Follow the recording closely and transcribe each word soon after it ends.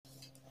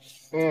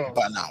Mm.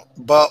 Burnout.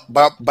 But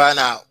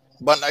burnout.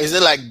 But is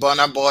it like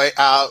burner boy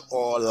out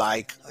or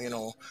like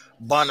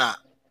burner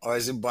or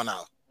is it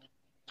burnout?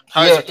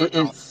 How is Yeah, it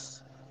pronounced?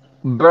 it's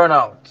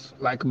burnout,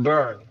 like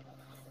burn,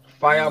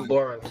 fire Mm.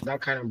 burn,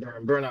 that kind of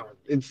burn, burnout.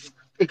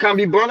 It can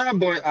be burner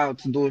boy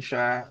out though,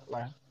 shy.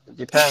 Like it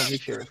depends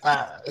if you're a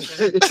fan.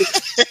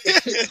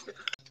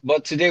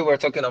 But today we're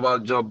talking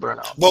about job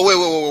But burnout.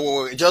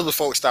 wait. Just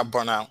before we start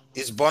burnout,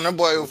 is burner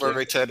boy Okay.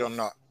 overrated or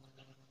not?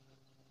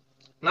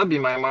 Not be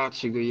my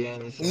mouth, you go hear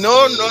anything.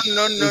 No, no, So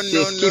no, no, it's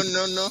a no, no, skip.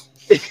 no, no.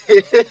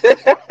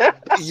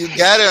 You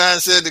gotta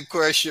answer the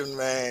question,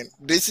 man.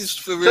 This is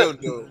for to, real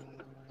though.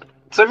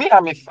 to me,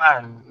 I'm a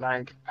fan.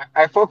 Like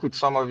I fuck with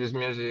some of his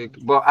music,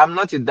 but I'm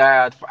not a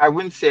diehard. I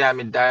wouldn't say I'm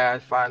a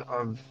diehard fan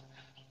of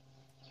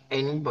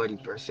anybody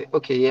per se.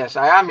 Okay, yes,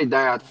 I am a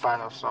diehard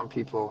fan of some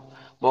people,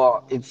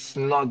 but it's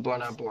not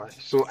Burna Boy.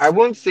 So I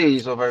won't say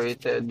he's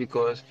overrated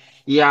because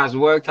he has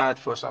worked hard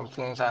for some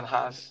things and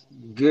has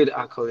good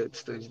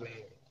accolades to his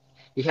name.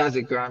 He has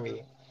a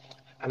Grammy,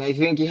 and I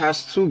think he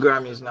has two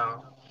Grammys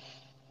now.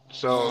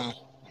 So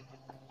Mm.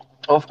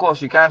 of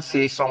course you can't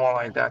say someone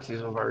like that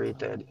is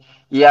overrated.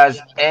 He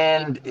has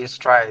earned his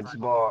strides,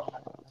 but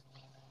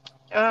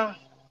yeah,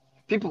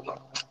 people.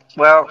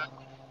 Well,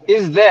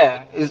 it's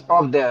there. It's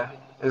up there.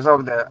 It's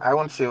up there. I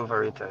won't say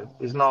overrated.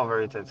 It's not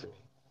overrated to me.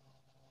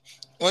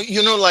 Well,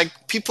 like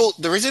people,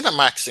 the reason I'm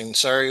asking,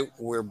 sorry,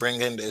 we're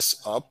bringing this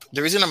up.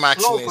 The reason I'm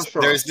asking No, for is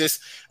sure.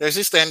 there's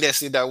this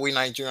tendency that we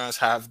Nigerians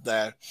have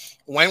that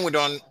when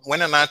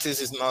an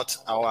artist is not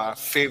our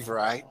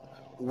favorite,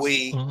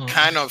 we Hmm.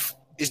 kind of,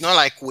 it's not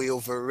like we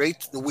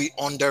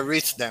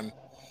underrate them,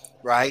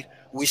 right?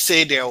 We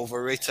say they're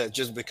overrated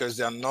just because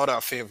they're not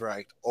our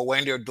favorite, or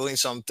when they're doing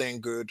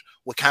something good,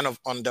 we kind of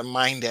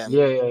undermine them.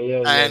 Yeah, yeah,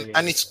 yeah, yeah, And yeah,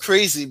 it's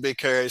crazy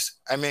because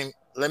I mean,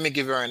 let me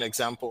give you an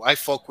example. I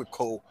fuck with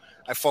Cole,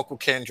 I fuck with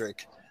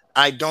Kendrick.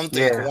 I don't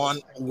think yeah.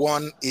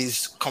 one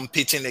is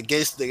competing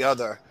against the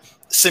other.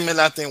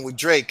 Similar thing with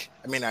Drake.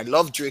 I mean, I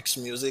love Drake's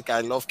music,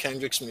 I love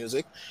Kendrick's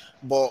music,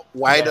 but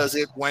why Yeah. does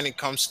it when it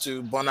comes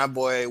to Burna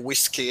Boy,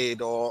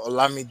 Wizkid, or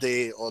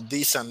Olamide, or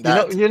this and You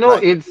know, that, you know,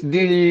 right? it's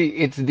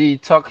the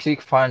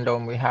toxic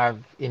fandom we have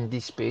in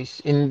this space,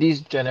 in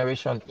this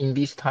generation, in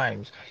these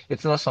times.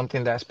 It's not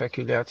something that's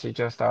peculiar to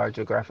just our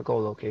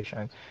geographical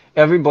location.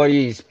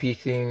 Everybody is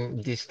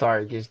pitting this star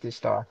against this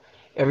star.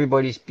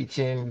 Everybody's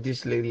pitting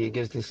this lady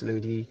against this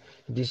lady,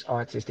 this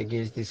artist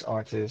against this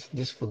artist,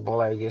 this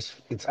footballer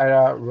against it's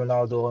either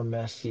Ronaldo or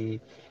Messi,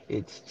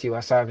 it's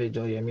Tiwa Savage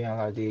or Yemi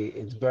Alade,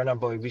 it's Burna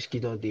Boy,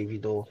 Wizkid or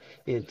Davido,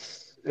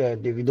 it's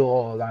Davido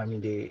or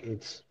Olamide,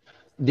 it's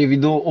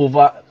Davido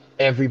over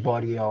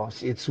everybody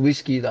else. It's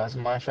whiskey that's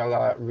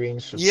mashallah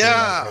reigns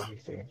supreme and Yeah,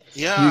 everything.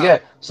 You yeah.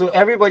 get so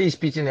everybody's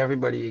pitting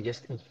everybody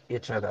against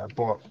each other.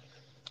 But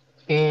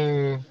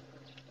in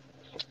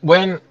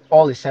when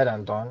all is said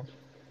and done,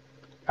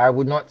 I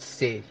would not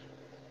say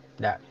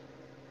that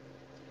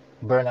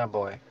Burna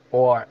Boy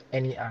or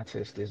any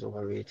artist is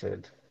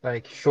overrated.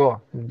 Like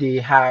sure, they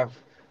have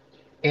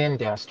in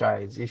their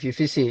strides. If you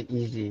feel say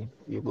easy,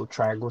 you go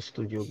try, go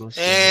studio, go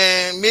sing,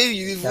 And maybe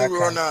you even that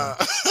kind run of thing.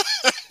 a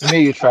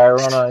May you try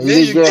run on. You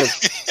maybe did you get get.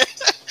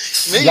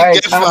 maybe you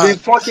Like get far.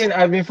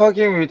 I've been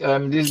fucking with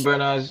this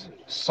Burna's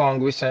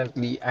song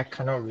recently. I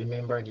cannot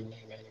remember the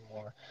name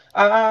anymore.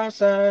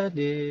 Outside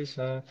this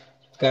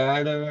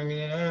gotta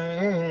me,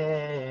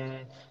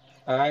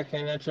 I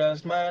cannot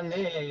trust my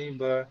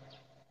neighbor.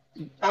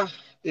 Ah,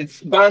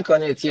 it's Bank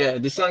on It, yeah.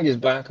 The song is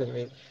Bank on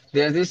It.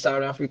 There's this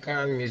South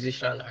African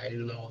musician I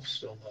love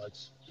so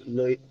much.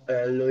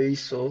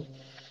 Loiso.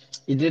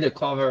 He did a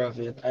cover of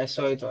it. I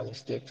saw it on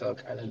his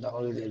TikTok and I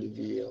downloaded the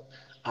video.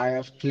 I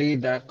have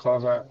played that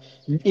cover.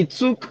 It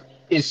took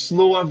a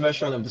slower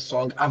version of the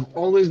song. I've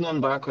always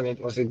known Back on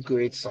It was a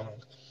great song,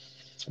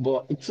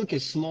 but it took a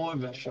slower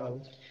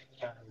version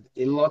and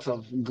a lot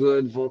of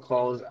good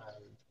vocals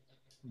and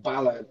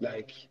ballad.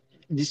 Like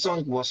the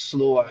song was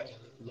slower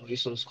in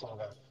Loiso's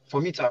cover.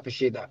 For me to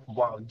appreciate that,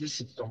 wow,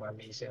 this is some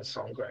amazing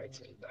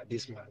songwriting that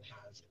this man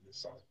has in the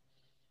song.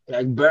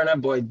 Like Burna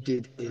Boy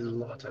did a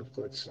lot of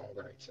good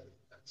songwriting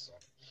in that song.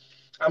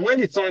 And when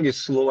the song is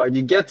slower,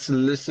 you get to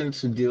listen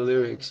to the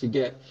lyrics. You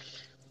get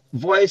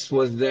voice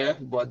was there,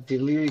 but the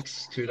lyrics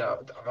stood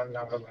out. And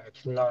I was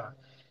like, nah.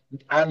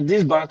 And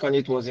this Back on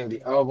It was in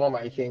the album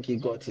I think he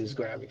got his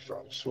Grammy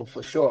from. So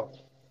for sure.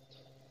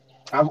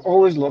 I've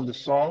always loved the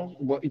song,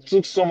 but it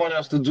took someone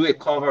else to do a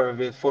cover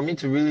of it for me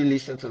to really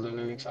listen to the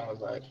lyrics. I was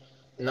like,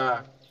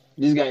 nah,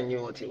 this guy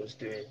knew what he was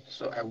doing.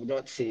 So I would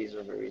not say he's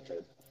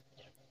overrated.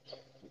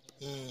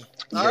 Mm.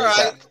 All There's right.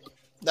 that.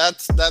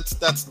 That's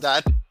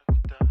that.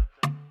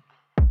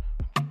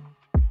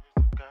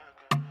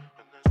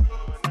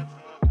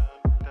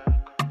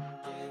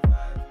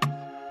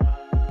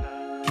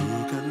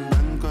 You can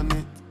bank on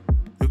it.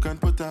 You can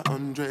put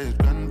 100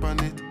 grand on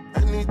it.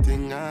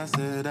 Anything I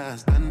said, I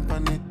stand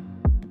on it.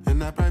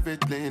 In a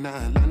private plane,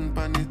 I land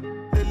on it.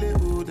 Lily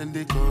hood and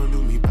they call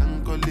me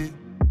Bankole.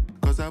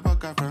 Cause I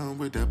walk around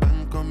with a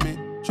bank on me.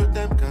 Show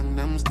them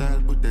Gangnam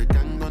style, put the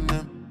gang on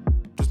them.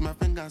 Twist my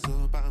fingers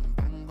up and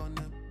bang on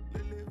them.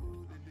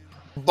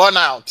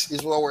 burnout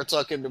is what we're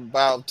talking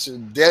about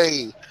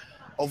today.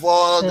 Of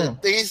all the Hmm.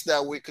 things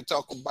that we could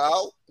talk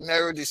about,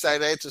 Nero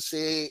decided to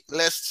say,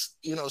 let's,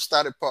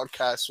 start a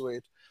podcast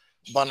with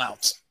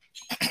burnout.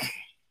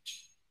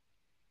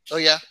 Oh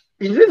yeah,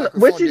 Is it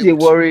what microphone is there they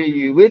with you. worry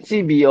you? What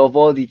be of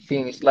all the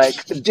things?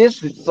 Like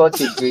this is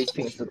such a great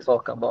thing to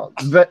talk about.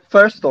 But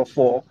first of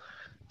all,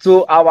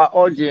 to our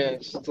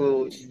audience,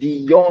 to the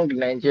young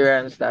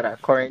Nigerians that are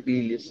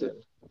currently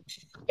listening,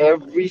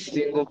 every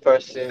single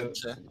person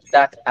Okay.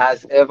 that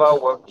has ever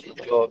worked a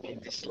job in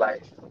this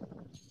life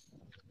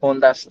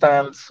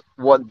understands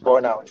what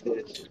burnout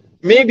is.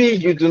 Maybe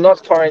you do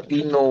not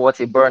currently know what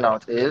a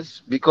burnout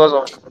is because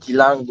of the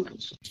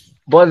language.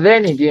 But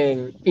then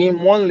again,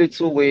 in one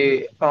little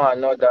way or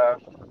another,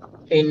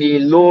 in a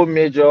low,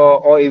 major,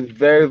 or a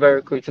very,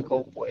 very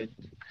critical point,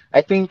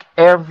 I think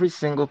every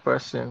single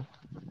person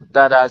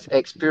that has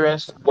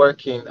experienced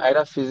working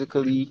either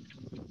physically,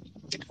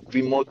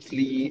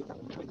 remotely,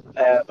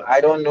 I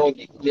don't know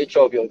the nature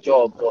of your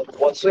job, but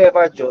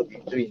whatsoever job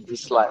you do in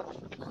this life,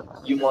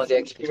 you must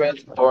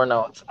experience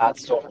burnout at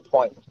some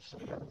point.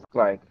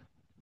 Like,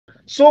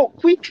 so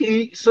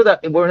quickly, so that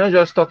we're not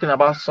just talking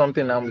about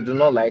something and we do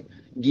not like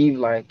give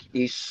like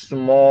a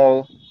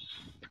small,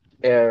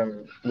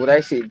 would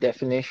I say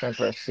definition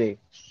per se.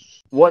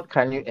 What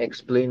can you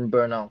explain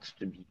burnout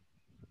to be?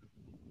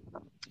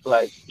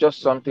 Like,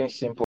 just something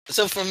simple.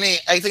 So for me,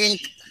 I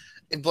think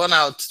a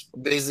burnout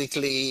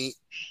basically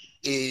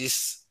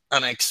is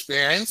an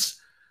experience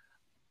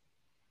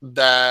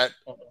that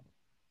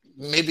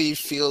maybe you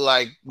feel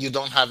like you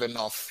don't have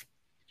enough,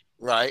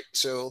 right?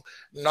 So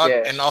not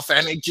Yeah. enough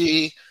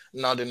energy,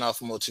 not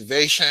enough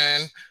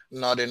motivation,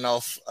 not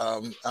enough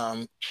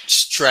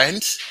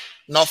strength,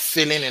 not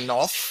feeling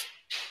enough,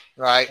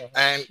 right?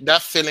 And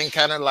that feeling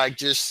kind of like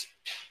just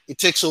it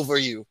takes over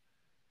you.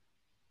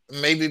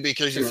 Maybe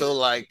because you True. feel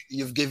like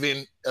you've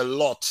given a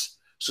lot,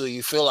 so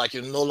you feel like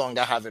you no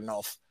longer have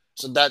enough.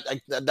 So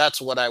that's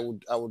what I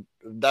would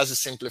that's a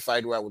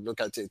simplified way I would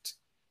look at it.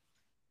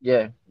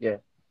 Yeah, yeah.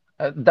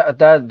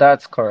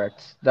 That's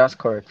correct. That's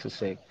correct to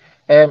say.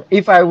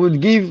 If I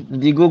would give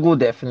the Google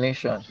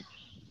definition,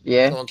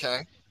 yeah.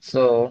 Okay.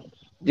 So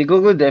the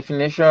Google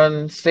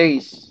definition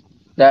says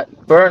that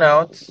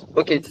burnout.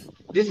 Okay,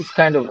 this is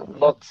kind of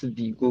not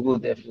the Google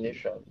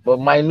definition, but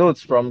my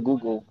notes from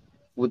Google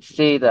would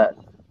say that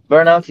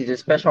burnout is a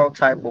special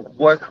type of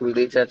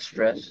work-related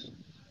stress,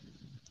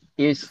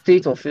 a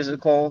state of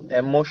physical,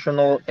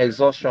 emotional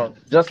exhaustion,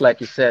 just like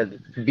you said,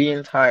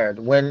 being tired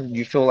when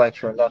you feel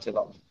like you're not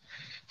enough.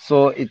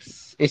 So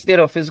it's a state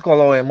of physical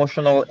or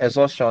emotional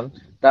exhaustion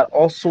that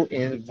also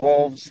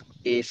involves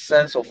a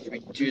sense of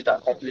reduced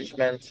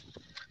accomplishment,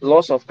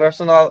 loss of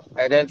personal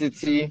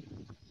identity,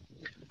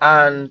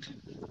 and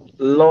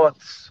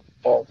lots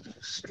of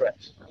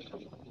stress.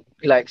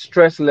 Like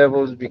stress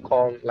levels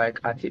become like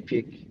at a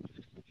peak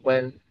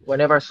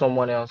whenever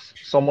someone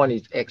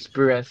is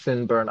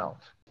experiencing burnout.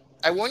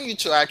 I want you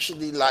to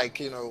actually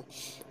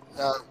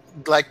uh,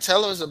 like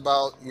tell us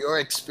about your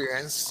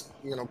experience,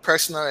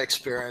 personal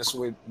experience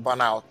with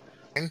burnout.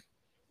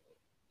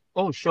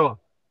 Oh, sure.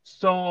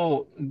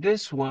 So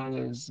this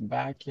was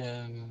back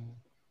in,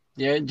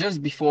 yeah,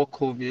 just before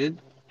COVID.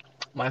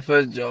 My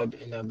first job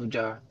in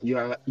Abuja.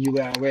 You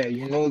were aware,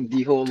 you know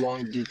the whole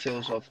long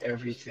details of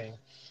everything.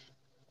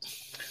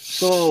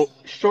 So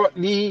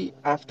shortly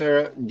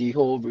after the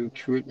whole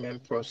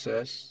recruitment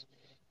process,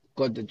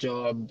 got the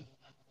job,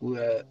 we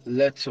were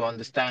led to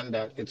understand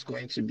that it's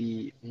going to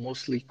be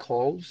mostly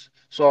calls.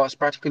 So I was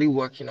practically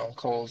working on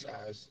calls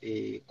as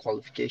a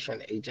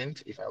qualification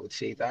agent, if I would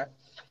say that.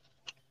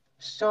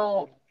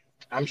 So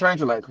I'm trying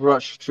to like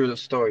rush through the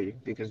story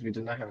because we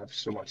do not have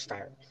so much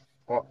time.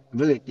 Or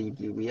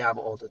relatively, we have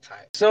all the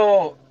time.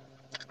 So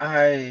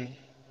I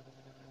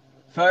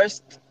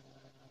first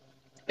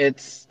it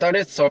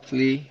started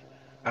softly.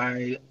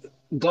 I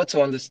got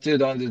to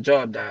understood on the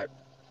job that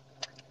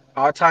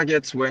our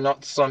targets were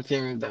not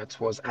something that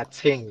was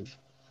attained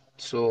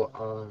to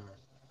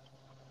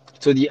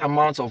the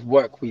amount of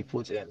work we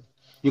put in.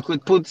 You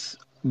could put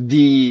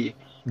the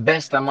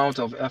best amount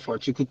of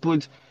effort. You could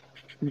put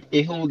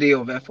a whole day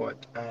of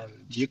effort and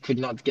you could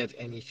not get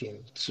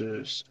anything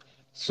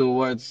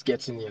towards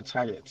getting your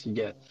target you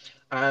get,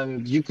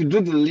 and you could do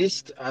the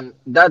list and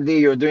that day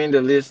you're doing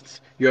the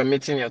list you're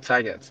meeting your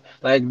targets,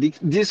 like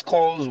these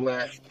calls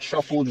were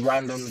shuffled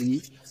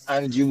randomly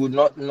and you would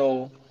not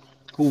know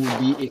who would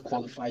be a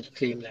qualified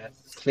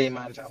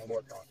claimant and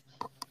whatnot.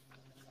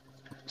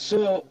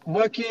 So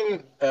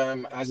working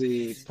as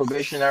a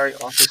probationary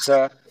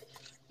officer,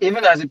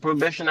 even as a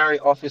probationary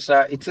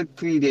officer, it took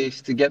 3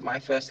 days to get my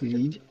first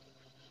lead,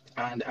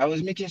 and I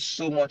was making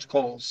so much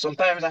calls.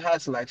 Sometimes I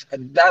had to like,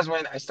 and that's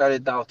when I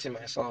started doubting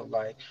myself,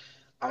 like,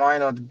 am I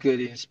not good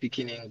in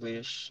speaking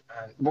English?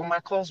 And but my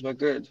calls were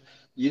good.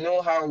 You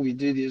know how we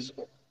do this,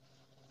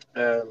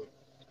 um,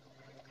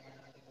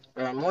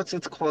 what's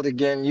it called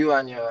again? You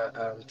and your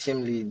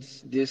team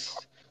leads.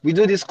 This. We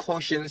do these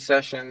coaching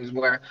sessions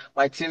where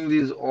my team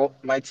lead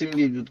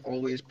would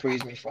always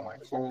praise me for my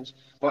calls,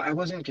 but I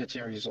wasn't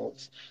getting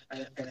results,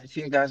 and I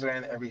think that's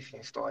when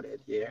everything started.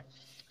 Yeah,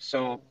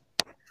 so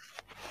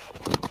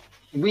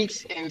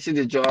weeks into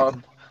the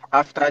job,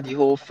 after the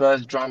whole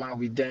first drama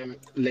with them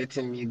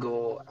letting me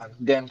go and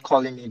then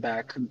calling me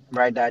back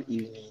right that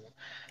evening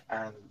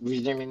and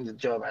resuming the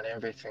job and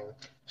everything.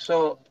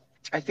 So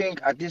I think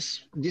at this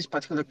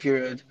particular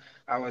period,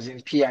 I was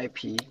in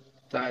PIP,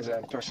 that's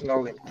a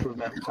personal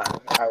improvement plan.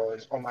 I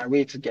was on my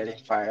way to getting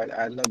fired.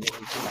 I had not been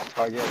hitting my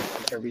targets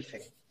and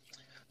everything.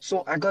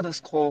 So I got this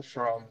call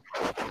from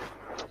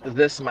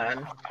this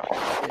man,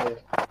 yeah.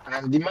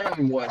 And the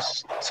man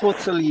was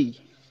totally,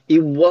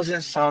 it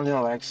wasn't sounding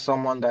like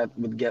someone that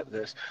would get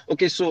this.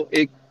 Okay, so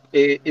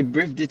a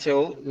brief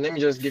detail, let me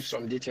just give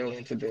some detail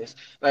into this.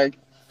 Like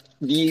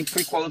the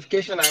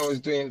pre-qualification I was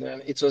doing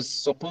then, it was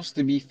supposed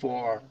to be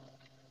for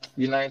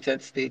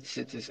United States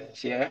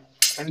citizens, yeah?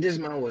 And this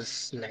man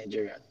was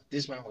Nigerian.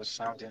 This man was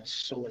sounding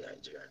so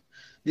Nigerian.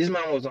 This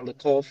man was on the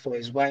call for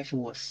his wife who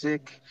was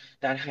sick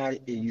that had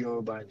a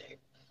Yoruba name.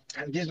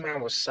 And this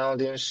man was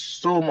sounding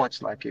so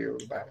much like a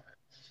Yoruba man.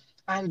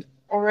 And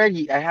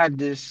already I had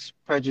this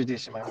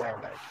prejudice in my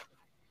mind, like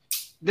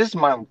this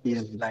man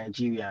is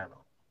Nigerian.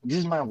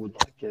 This man would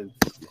not get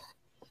this thing.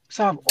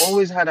 So I've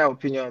always had that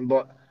opinion,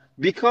 but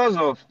because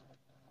of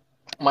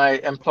my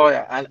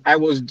employer, and I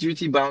was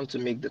duty bound to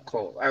make the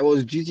call. I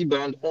was duty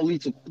bound only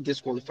to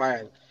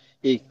disqualify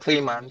a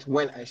claimant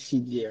when I see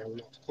they are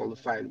not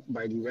qualified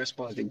by the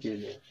response they give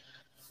me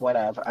when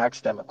I've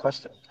asked them a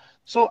question.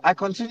 So I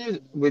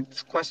continued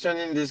with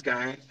questioning this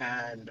guy,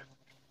 and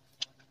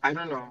I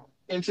don't know.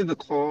 Into the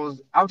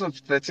calls, out of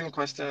 13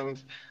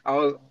 questions, I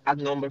was at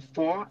number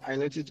four. I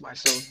noticed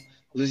myself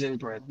losing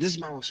breath. This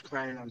man was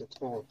crying on the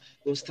call.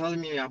 He was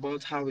telling me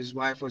about how his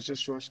wife was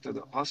just rushed to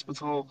the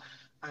hospital.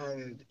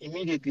 And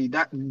immediately,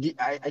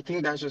 I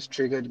think that just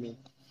triggered me.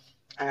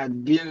 I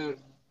had been,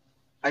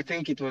 I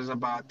think it was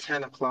about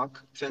 10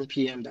 o'clock, 10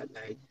 p.m. that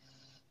night.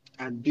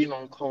 I'd been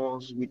on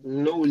calls with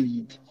no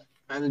lead.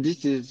 And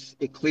this is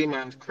a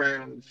claimant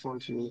crying on the phone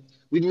to me,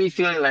 with me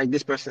feeling like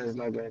this person is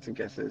not going to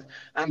get it.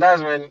 And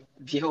that's when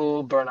the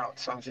whole burnout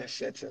something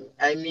set in.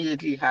 I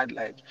immediately had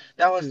like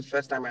that was the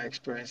first time I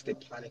experienced a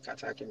panic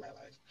attack in my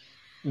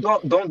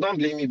life. Don't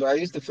blame me, but I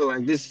used to feel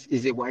like this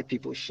is a white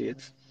people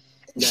shit.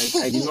 Like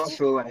I did not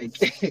feel like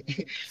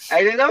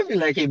I did not feel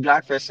like a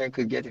black person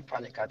could get a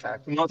panic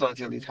attack. Not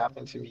until it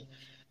happened to me.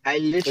 I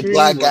The literally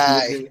black was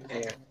guy. losing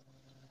air.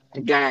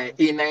 Guy,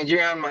 a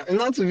Nigerian man,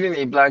 not even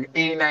a black,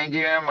 a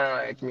Nigerian man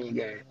like me,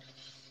 guy.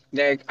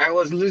 Like I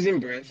was losing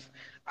breath.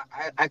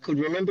 I could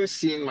remember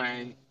seeing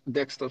my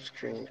desktop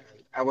screen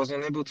and I was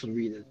unable to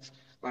read it.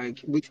 Like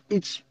with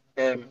each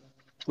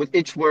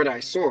word I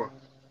saw,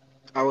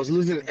 I was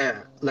losing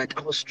air. Like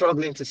I was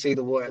struggling to say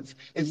the words.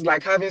 It's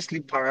like having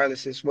sleep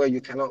paralysis where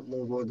you cannot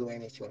move or do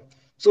anything.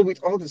 So with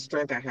all the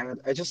strength I had,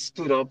 I just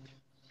stood up.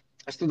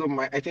 I stood up.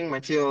 I think my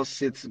TL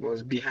seat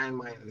was behind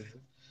mine then.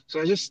 So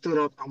I just stood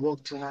up and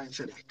walked to her and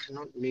said, I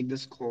cannot make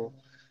this call.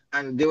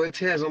 And there were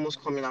tears almost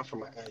coming out from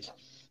my eyes.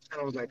 And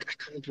I was like,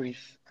 I can't breathe.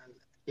 And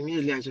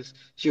immediately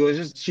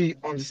she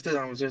understood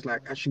and was just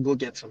like, I should go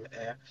get some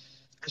air.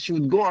 And she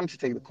would go on to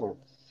take the call.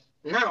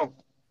 Now,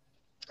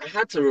 I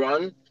had to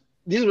run.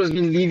 This was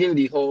me leaving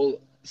the hall,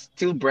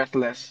 still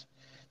breathless,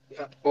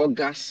 or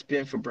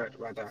gasping for breath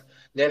rather.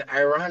 Then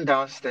I ran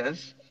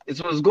downstairs.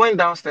 It was going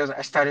downstairs.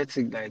 I started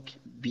to like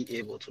be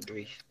able to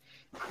breathe.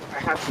 And I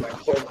had to like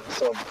hold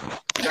myself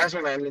back. That's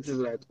when I noticed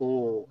like,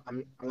 oh,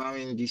 I'm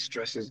allowing these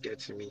stresses get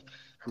to me.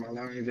 I'm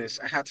allowing this.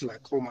 I had to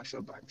like call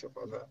myself back to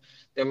order.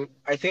 Then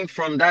I think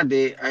from that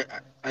day,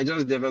 I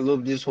just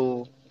developed this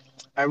whole.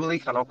 I really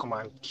cannot come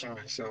and kill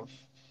myself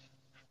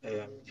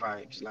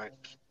vibes.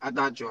 Like at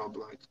that job,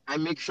 like I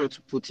make sure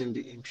to put in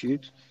the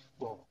input,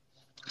 but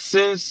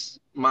since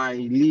my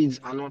leads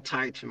are not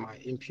tied to my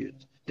input,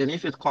 then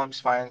if it comes,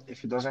 fine.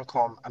 If it doesn't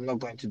come, I'm not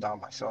going to down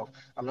myself.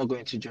 I'm not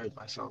going to judge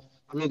myself.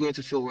 I'm not going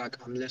to feel like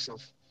I'm less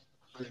of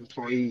an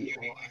employee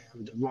or I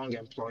am the wrong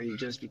employee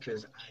just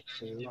because I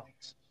could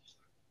not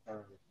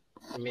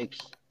um, make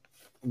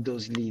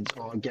those leads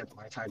or get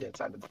my targets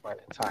at the point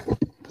in time.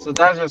 So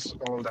that's just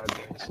all that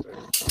being the story.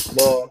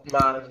 But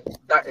man,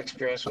 that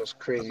experience was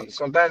crazy.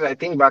 Sometimes I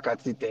think back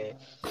at it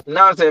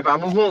now, so if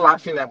I'm even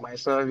laughing at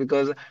myself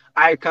because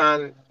I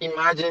can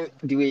imagine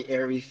the way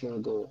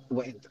everything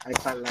went. I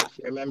can like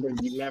remember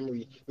the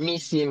memory, me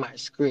seeing my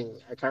screen.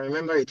 I can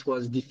remember it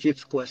was the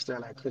fifth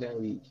question I couldn't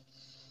read,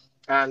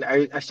 and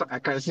I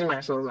can see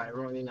myself like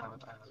running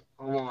out. And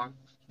oh, man,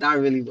 that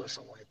really was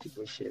some white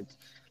people shit.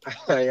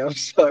 I am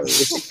sorry.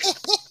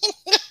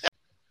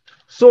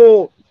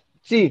 So,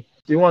 see,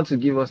 do you want to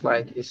give us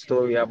like a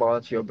story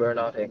about your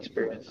burnout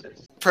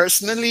experiences?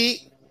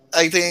 Personally,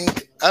 I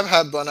think I've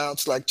had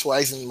burnouts like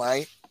twice in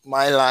my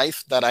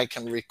life that I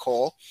can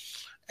recall,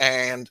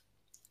 and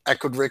I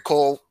could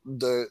recall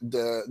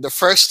the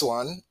first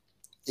one.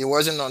 It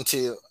wasn't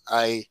until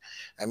I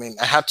mean,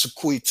 I had to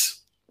quit.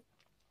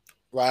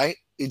 Right,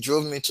 it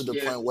drove me to the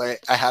Yeah. point where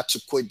I had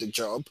to quit the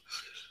job.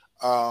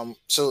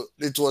 So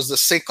it was the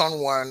second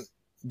one.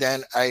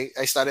 Then I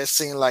started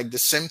seeing like the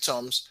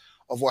symptoms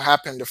of what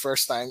happened the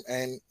first time,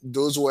 and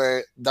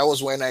that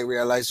was when I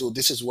realized, oh,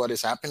 this is what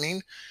is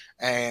happening,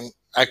 and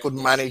I could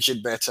manage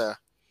it better,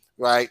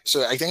 right?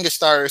 So I think it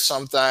started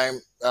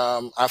sometime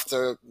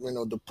after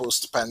the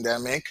post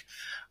pandemic.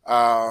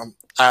 I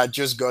had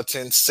just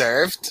gotten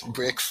served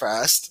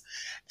breakfast,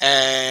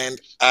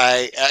 and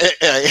I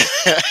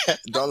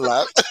don't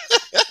laugh.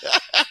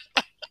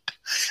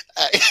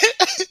 I,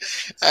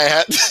 I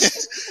had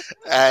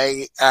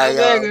I I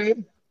beg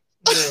you.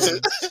 Yeah.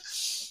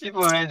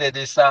 People rent they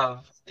deserve.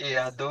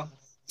 Yeah, though.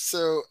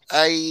 so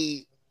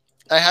I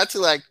had to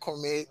like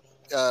commit.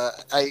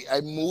 I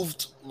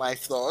moved my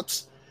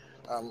thoughts.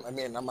 I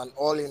mean, I'm an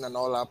all in and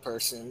all out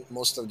person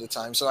most of the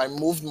time, so I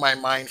moved my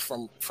mind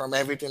from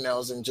everything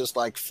else and just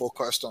like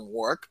focused on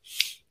work.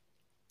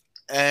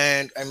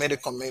 And I made a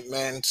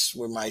commitment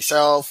with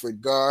myself, with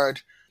God.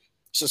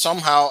 So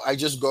somehow I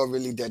just got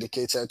really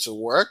dedicated to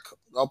work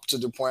up to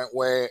the point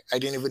where I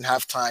didn't even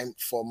have time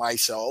for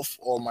myself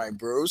or my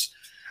bros.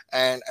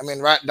 And I mean,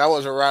 right, that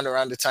was around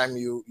the time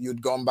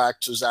you'd gone back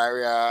to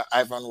Zaria.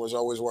 Ivan was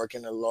always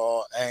working a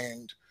lot,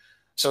 and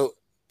so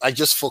I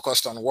just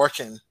focused on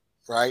working.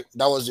 Right,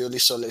 that was the only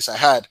solace I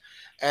had,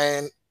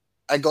 and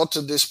I got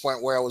to this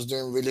point where I was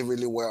doing really,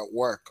 really well at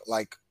work.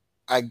 Like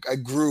I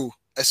grew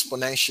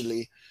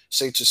exponentially,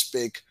 so to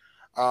speak,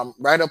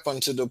 right up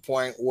until the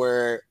point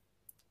where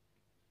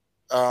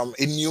a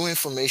new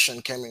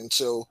information came in.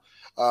 So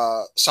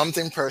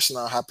something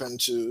personal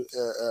happened to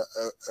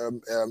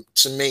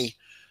me.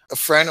 A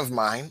friend of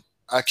mine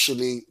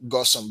actually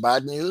got some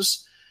bad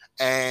news,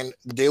 and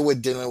they were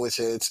dealing with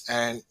it.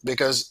 And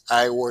because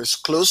I was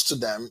close to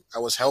them, I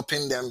was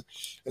helping them,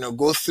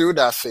 go through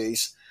that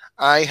phase.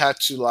 I had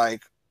to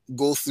like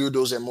go through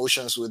those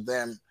emotions with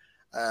them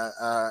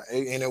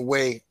in a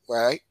way,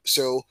 right?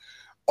 So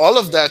all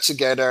of that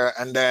together,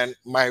 and then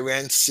my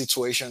rent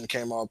situation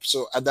came up.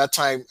 So at that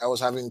time I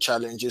was having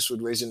challenges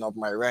with raising up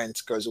my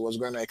rent because it was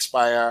going to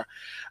expire,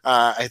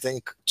 I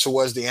think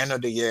towards the end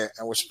of the year,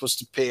 and we're supposed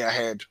to pay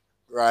ahead,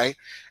 right?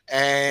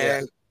 Yeah.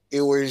 And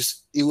it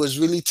was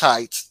really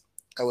tight.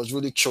 I was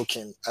really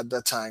choking at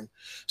that time.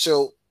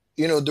 So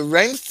the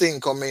rent thing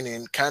coming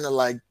in kind of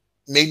like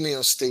made me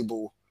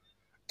unstable.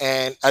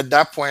 And at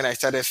that point, I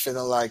started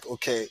feeling like,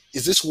 okay,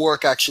 is this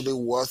work actually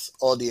worth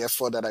all the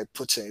effort that I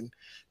put in?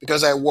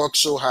 Because I work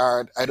so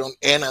hard, I don't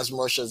earn as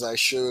much as I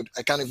should.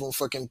 I can't even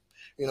fucking,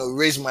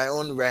 raise my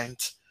own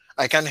rent.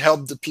 I can't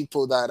help the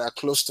people that are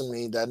close to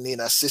me that need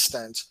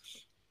assistance.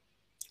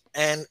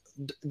 And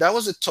that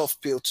was a tough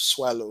pill to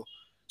swallow.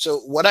 So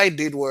what I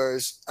did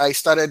was I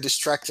started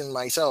distracting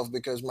myself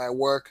because my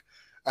work,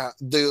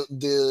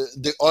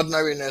 the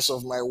ordinariness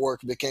of my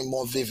work became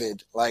more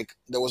vivid. Like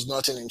there was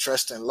nothing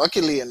interesting.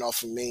 Luckily enough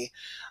for me,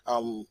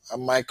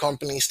 my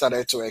company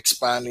started to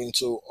expand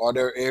into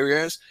other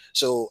areas,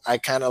 so I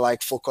kind of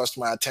like focused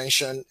my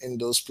attention in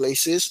those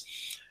places,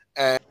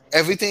 and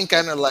everything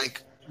kind of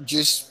like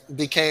just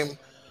became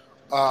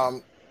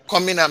um,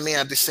 coming at me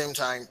at the same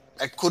time.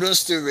 I couldn't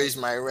still raise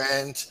my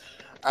rent.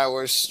 I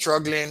was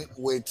struggling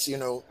with,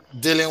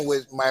 dealing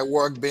with my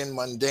work being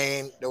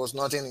mundane. There was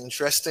nothing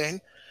interesting.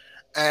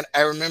 And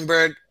I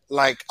remembered,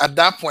 like, at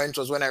that point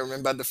was when I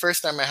remembered the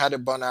first time I had a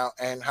burnout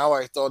and how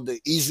I thought the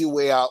easy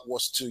way out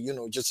was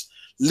to, just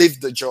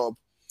leave the job,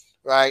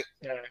 right?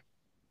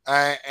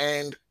 Yeah.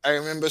 And I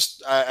remember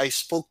I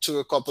spoke to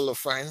a couple of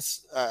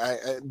friends.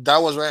 That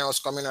was when I was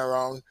coming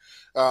around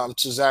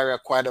to Zaria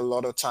quite a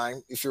lot of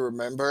time, if you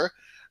remember.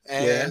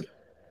 Yeah. And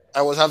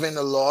I was having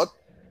a lot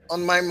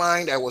on my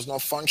mind. I was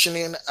not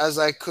functioning as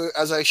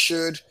I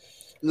should.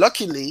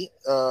 Luckily,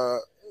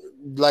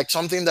 like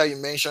something that you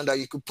mentioned, that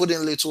you could put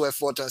in little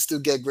effort and still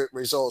get great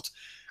results.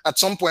 At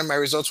some point, my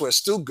results were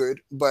still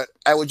good, but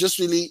I was just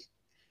really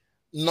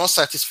not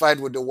satisfied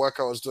with the work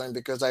I was doing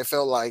because I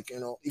felt like,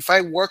 if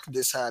I work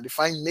this hard, if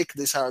I make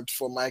this hard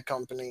for my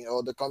company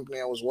or the company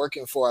I was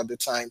working for at the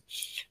time,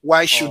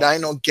 why should Oh. I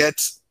not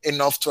get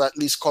enough to at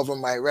least cover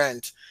my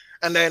rent?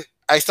 And then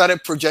I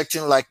started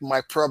projecting like my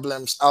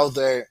problems out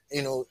there,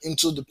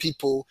 into the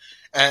people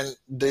and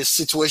the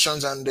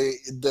situations and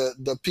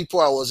the people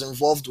I was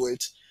involved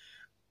with.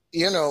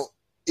 You know,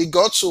 it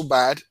got so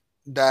bad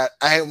that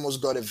I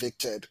almost got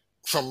evicted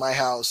from my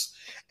house,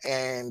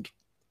 and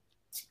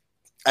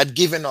I'd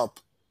given up.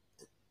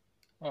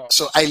 Oh.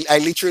 So I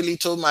literally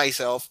told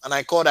myself, and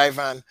I called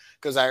Ivan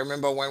because I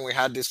remember when we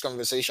had this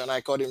conversation.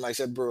 I called him. I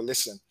said, "Bro,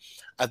 listen.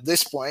 At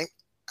this point,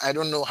 I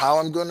don't know how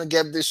I'm gonna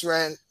get this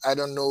rent. I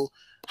don't know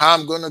how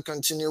I'm gonna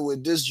continue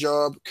with this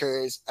job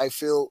because I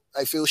feel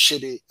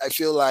shitty. I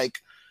feel like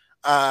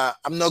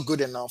I'm not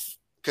good enough.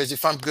 Because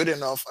if I'm good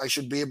enough, I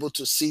should be able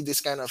to see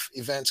this kind of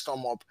events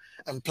come up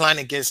and plan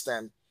against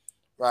them,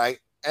 right?"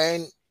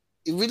 And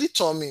it really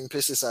tore me in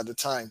pieces at the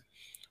time.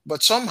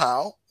 But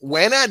somehow,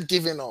 when I'd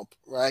given up,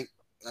 right?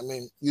 I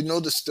mean, you know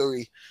the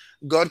story.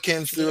 God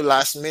came through Yeah.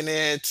 last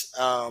minute,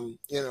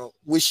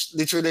 which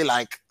literally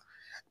like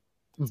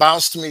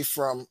bounced me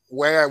from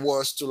where I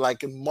was to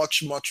like a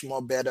much, much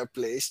more better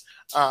place.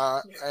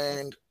 Yeah.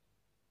 And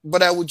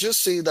but I would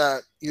just say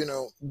that,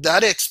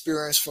 that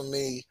experience for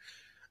me,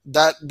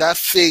 that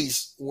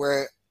phase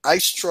where I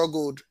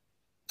struggled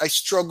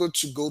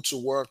to go to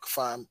work,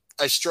 fam.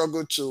 I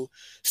struggled to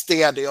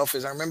stay at the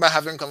office. I remember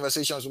having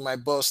conversations with my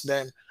boss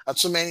then at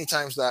so many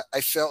times that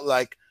I felt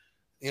like,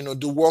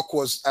 the work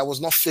was, I was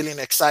not feeling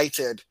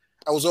excited.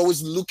 I was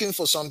always looking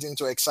for something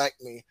to excite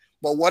me.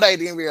 But what I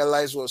didn't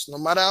realize was no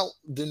matter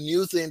the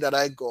new thing that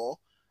I got,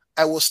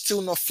 I was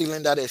still not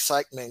feeling that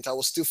excitement. I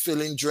was still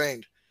feeling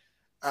drained.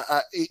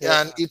 And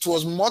Yeah, it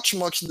was much,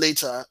 much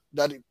later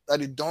that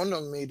it dawned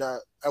on me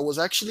that I was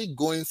actually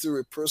going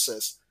through a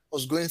process. I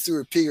was going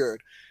through a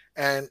period,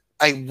 and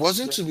I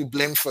wasn't yeah, to be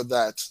blamed for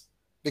that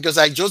because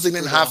I just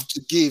didn't true have though.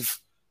 to give.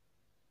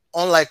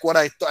 Unlike what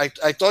I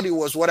thought it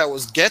was what I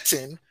was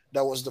getting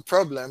that was the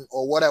problem,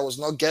 or what I was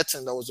not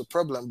getting that was the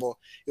problem. But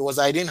it was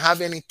I didn't have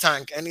any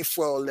tank, any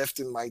fuel left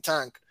in my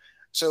tank.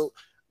 So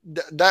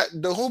that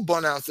the whole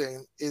burnout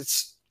thing,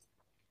 it's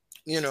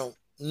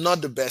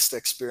not the best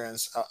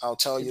experience. I'll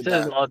tell you It is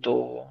that, not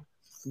though.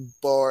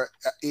 but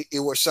it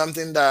was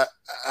something that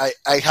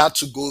I had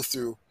to go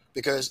through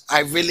because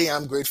I really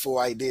am grateful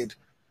I did.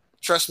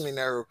 Trust me,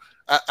 Nero.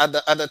 At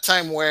the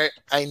time where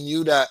I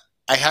knew that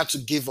I had to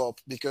give up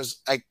because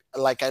I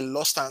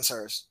lost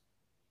answers.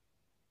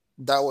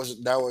 That was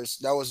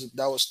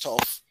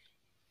tough.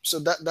 So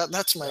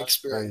that's my That's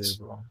crazy, experience.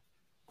 bro.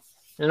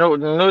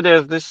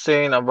 There's this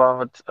saying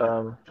about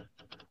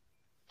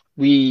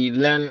we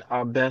learn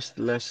our best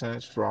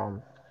lessons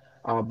from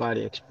our bad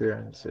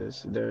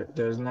experiences.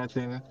 There's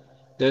nothing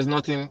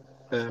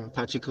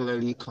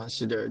particularly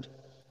considered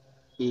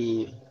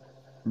a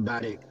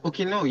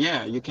okay, no,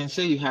 yeah, you can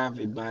say you have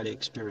a bad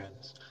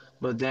experience,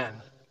 but then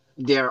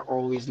there are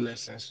always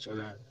lessons to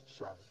learn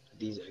from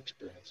these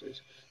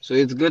experiences. So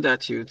it's good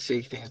that you would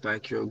say things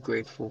like you're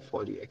grateful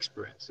for the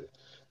experiences.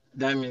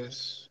 That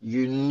means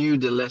you knew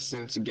the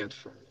lesson to get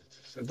from it.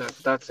 So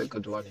that's a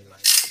good one in my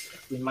book.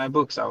 In my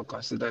books, I would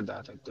consider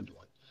that a good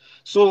one.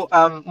 So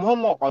one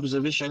more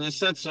observation. You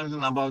said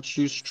something about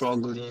you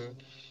struggling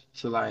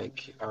to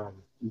like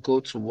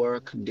go to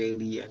work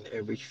daily and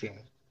everything.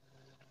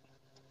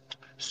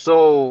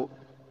 So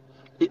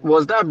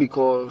was that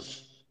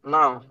because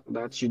now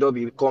that you don't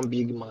become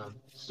big man?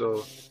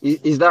 So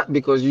is that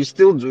because you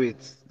still do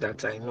it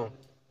that I know?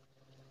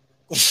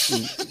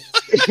 So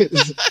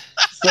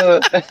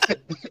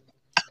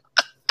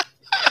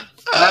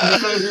now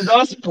because you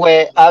don't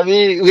spoil, I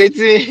mean,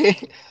 waiting.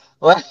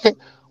 Why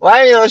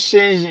why are you not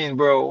changing,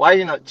 bro? Why are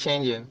you not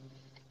changing?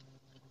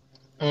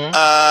 Hmm?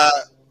 Uh,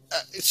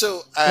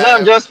 so No,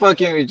 I'm just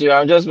fucking with you.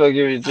 I'm just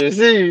fucking with you.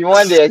 See, you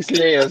want to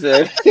explain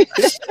yourself.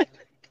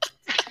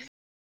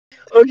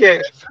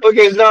 Okay,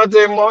 okay. Now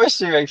to a more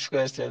serious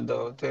question,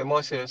 though. To a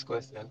more serious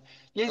question,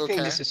 do you think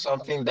okay. this is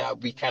something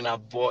that we can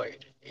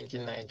avoid in the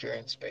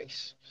Nigerian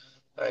space?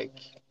 Like,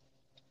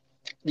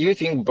 do you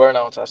think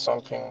burnout are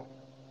something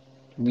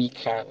we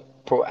can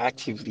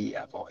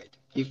proactively avoid?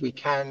 If we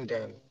can,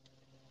 then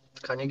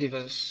can you give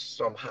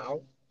us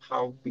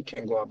how we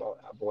can go about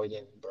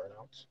avoiding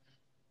burnout?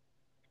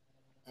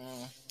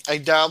 Mm, I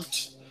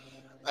doubt.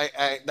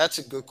 That's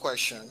a good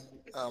question.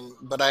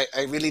 But I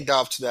really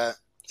doubt that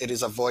it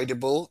is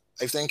avoidable.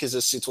 I think it's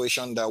a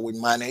situation that we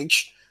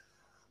manage,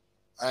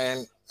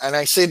 and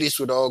I say this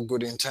with all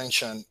good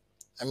intention.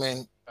 I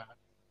mean,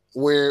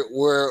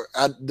 we're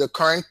at the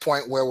current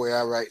point where we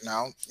are right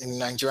now in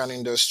Nigerian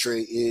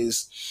industry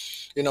is,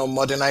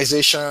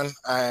 modernization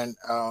and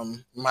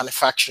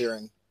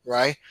manufacturing,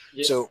 right?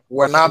 Yeah, So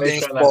we're now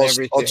being automation and forced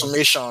everything.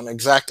 automation,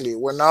 exactly.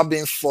 We're now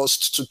being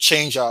forced to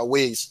change our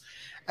ways,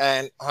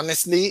 and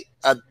honestly,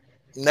 at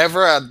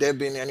never had there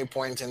been any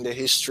point in the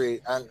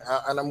history, and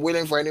I'm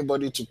willing for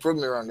anybody to prove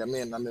me wrong. I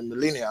mean, I'm a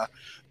millennial,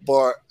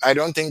 but I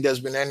don't think there's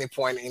been any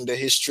point in the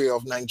history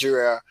of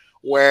Nigeria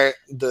where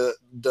the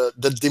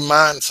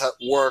demands at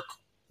work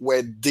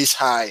were this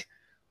high.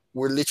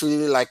 We're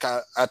literally like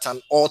at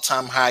an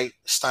all-time high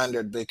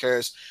standard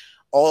because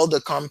all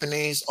the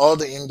companies, all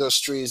the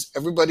industries,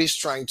 everybody's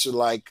trying to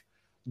like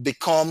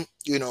become,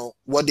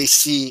 what they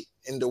see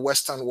in the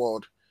Western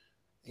world.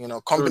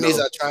 True Companies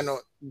though.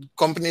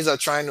 are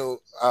trying to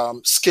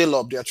scale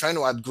up. They're trying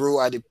to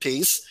outgrow at a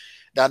pace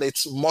that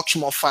it's much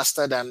more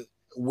faster than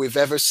we've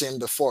ever seen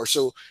before.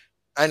 So,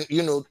 and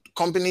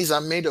companies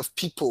are made of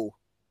people,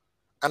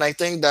 and I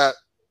think that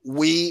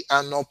we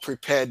are not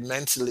prepared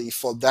mentally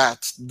for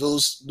that.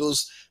 Those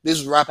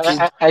these And I, rapid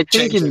I I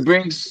think it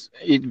changes.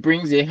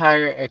 brings a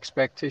higher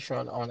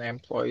expectation on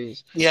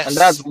employees, and Yes.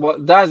 that's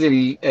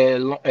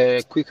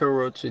a quicker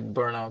road to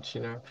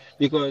burnout,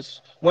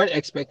 because when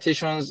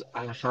expectations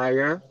are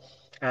higher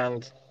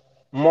and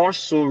more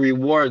so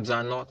rewards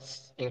are not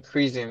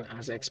increasing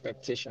as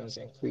expectations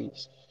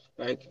increase.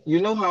 Like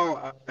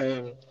how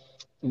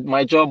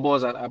my job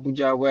was at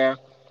Abuja, where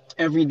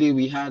every day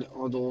we had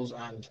orders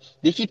and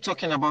they keep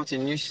talking about a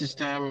new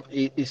system,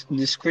 it's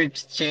the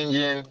scripts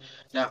changing,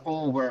 that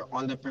oh we're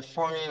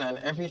underperforming and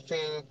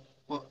everything.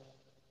 But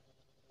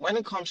when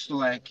it comes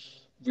to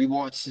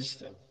reward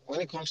system,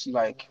 when it comes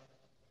to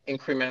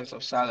increments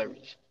of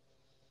salaries,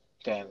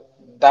 then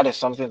that is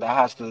something that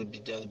has to be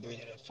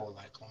deliberated for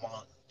like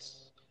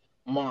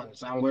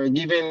months. And we're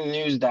given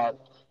news that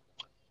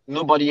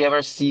nobody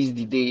ever sees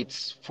the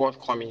dates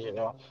forthcoming.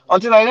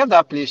 Until I left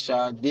that place,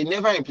 they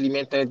never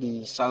implemented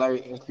the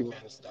salary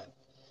increments that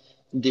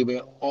they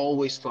were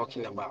always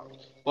talking about.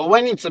 But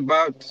when it's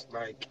about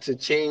like to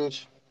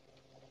change,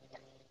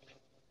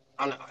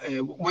 and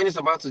when it's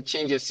about to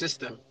change a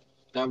system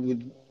that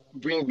would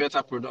bring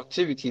better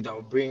productivity, that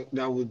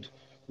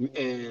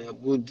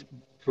would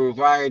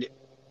provide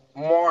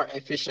more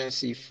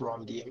efficiency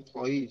from the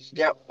employees.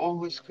 They're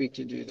always quick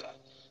to do that.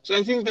 So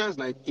I think that's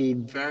like a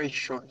very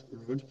short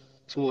road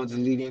towards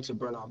leading to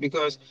burnout,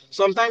 because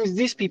sometimes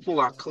these people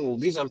are cool,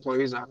 these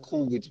employees are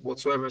cool with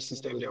whatsoever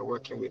system they're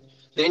working with.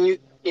 Then you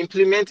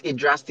implement a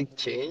drastic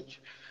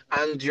change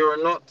and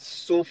you're not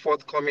so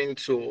forthcoming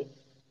to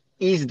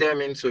ease them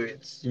into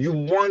it. You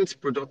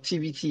want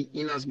productivity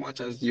in as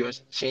much as you're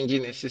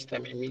changing a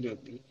system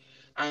immediately.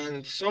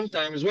 And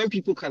sometimes when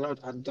people cannot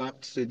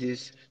adapt to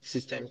these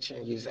system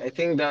changes, I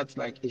think that's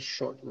like a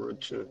short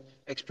road to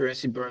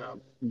experiencing burnout,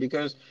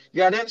 because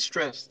you are then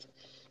stressed.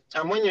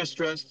 And when you're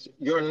stressed,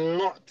 you're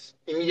not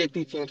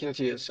immediately thinking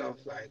to yourself,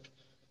 like,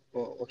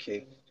 oh,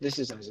 okay, this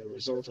is as a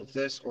result of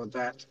this or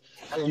that.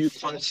 And you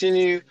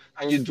continue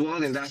and you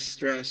dwell in that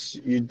stress,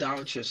 you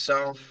doubt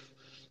yourself,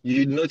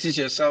 you notice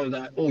yourself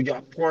that, oh,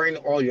 you're pouring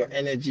all your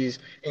energies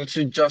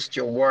into just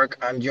your work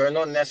and you're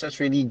not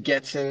necessarily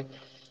getting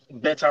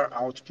better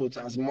output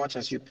as much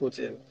as you put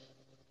in.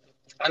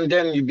 And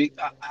then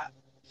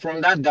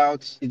from that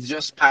doubt, it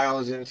just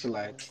spirals into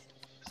like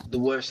the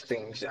worst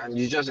things, and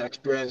you just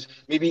experience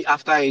maybe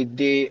after a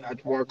day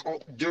at work or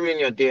during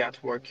your day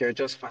at work, you're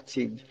just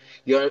fatigued,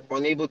 you're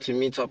unable to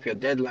meet up your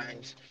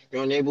deadlines,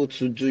 you're unable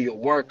to do your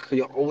work,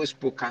 you're always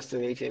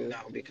procrastinating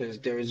now because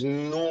there is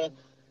no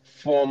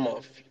form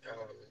of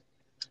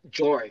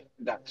joy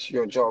that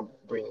your job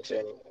brings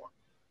anymore.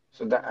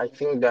 So that I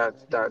think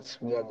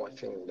that's one more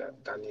thing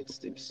that needs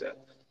to be said.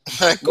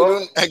 I But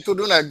couldn't I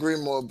couldn't agree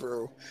more,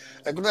 bro.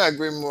 I couldn't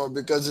agree more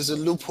because there's a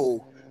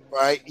loophole,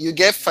 right? You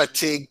get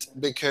fatigued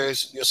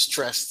because you're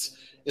stressed.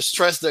 You're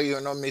stressed that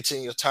you're not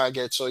meeting your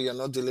targets or you're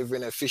not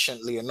delivering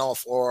efficiently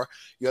enough or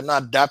you're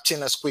not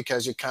adapting as quick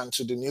as you can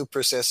to the new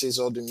processes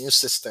or the new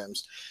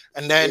systems.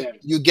 And then yeah,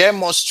 you get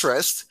more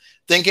stressed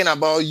thinking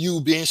about you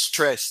being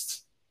stressed.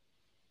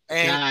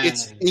 And guy,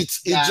 it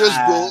just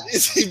guy,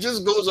 goes it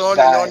just goes on and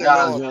guy, on and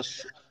that's on.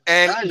 just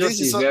And That's this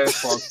just a is very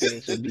fucked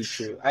thing to be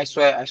true. I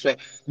swear, I swear.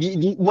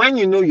 When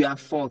you know you are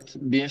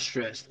fucked being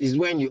stressed is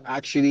when you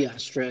actually are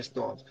stressed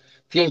off,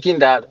 thinking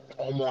that,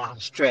 oh, more I'm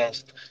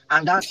stressed.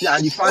 And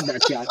the fact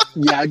that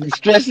you are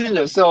stressing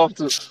yourself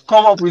to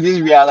come up with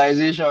this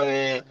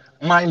realization,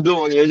 mind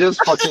blown, you're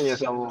just fucking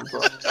yourself up,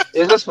 bro.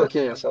 You're just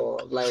fucking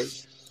yourself up. Like,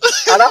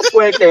 at that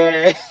point,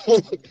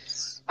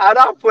 at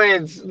that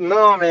point,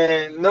 no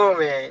man, no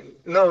man,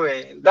 no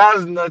man.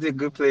 That's not a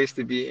good place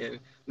to be in.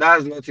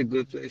 That's not a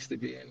good place to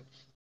be in.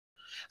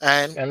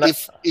 And And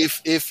that,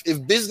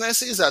 if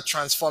businesses are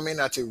transforming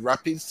at a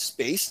rapid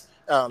speed,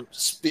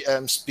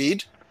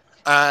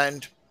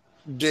 and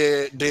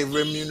the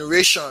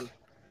remuneration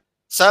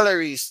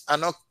salaries are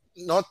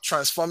not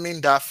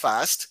transforming that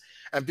fast,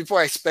 and people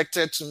are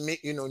expected to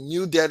meet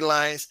new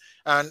deadlines,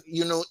 and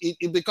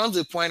it becomes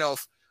a point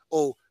of,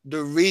 oh,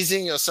 the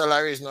reason your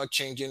salary is not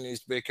changing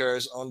is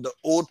because on the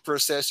old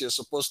process you're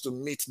supposed to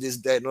meet this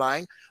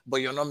deadline,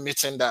 but you're not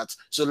meeting that,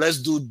 so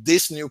let's do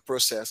this new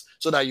process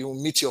so that you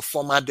meet your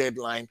former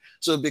deadline.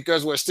 So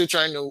because we're still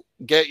trying to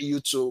get you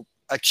to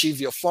achieve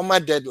your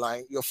former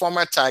deadline, your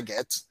former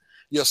target,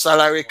 your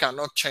salary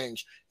cannot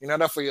change. In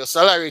order for your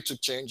salary to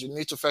change, you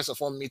need to first of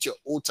all meet your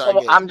old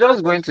target. I'm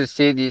just going to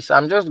say this.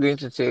 I'm just going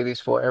to say this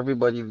for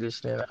everybody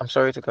listening. I'm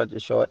sorry to cut you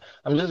short.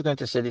 I'm just going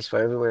to say this for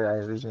everybody that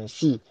is listening.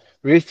 See,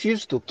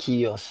 refuse to kill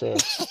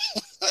yourself.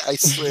 I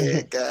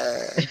swear,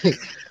 God.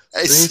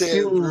 I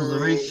swear, Refuse, bro.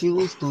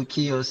 refuse to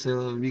kill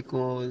yourself,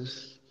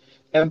 because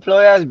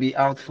employers be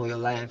out for your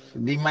life.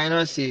 They might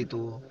not say it,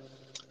 oh.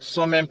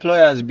 Some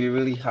employers be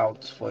really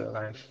out for your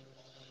life.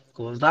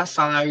 Because that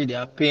salary they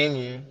are paying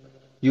you,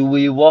 you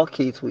will work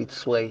it with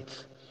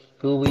sweat.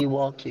 You will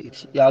work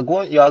it. You are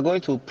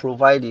going to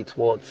provide it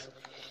what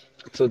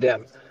to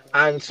them.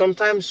 And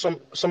sometimes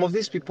some of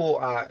these people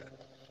are,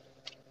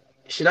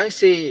 should I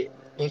say,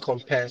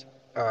 incompetent.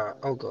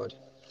 Oh God,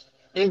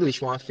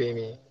 English won't fail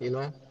me.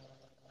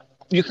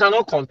 You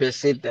cannot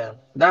compensate them.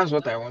 That's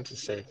what I want to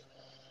say.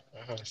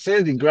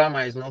 Since the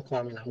grammar is not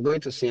coming, I'm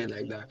going to say it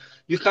like that.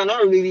 You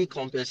cannot really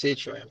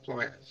compensate your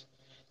employers.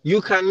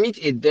 You can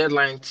meet a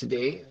deadline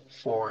today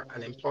for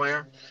an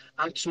employer,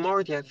 and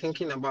tomorrow they are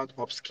thinking about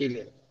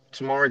upskilling.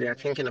 Tomorrow they are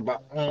thinking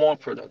about more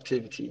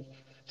productivity.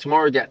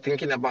 Tomorrow they are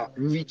thinking about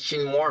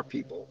reaching more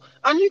people.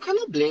 And you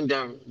cannot blame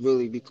them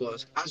really,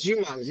 because as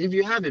humans, if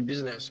you have a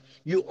business,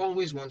 you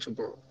always want to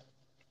grow.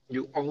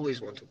 You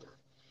always want to grow.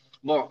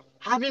 But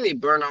having a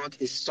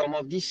burnout is some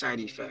of these side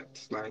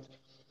effects. Like,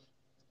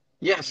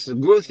 yes,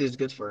 growth is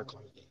good for a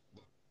company,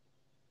 but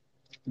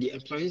the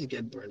employees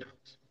get burned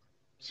out.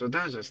 So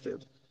that's just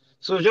it.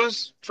 So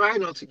just try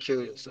not to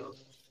kill yourself.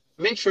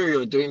 make sure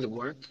you're doing the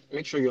work.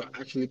 Make sure you're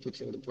actually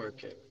putting the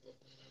work in.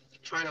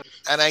 Try not.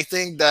 And I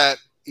think that,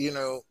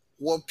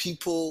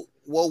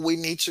 what we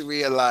need to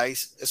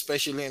realize,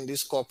 especially in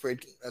this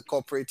corporate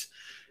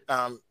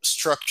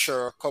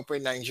structure,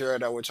 corporate Nigeria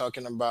that we're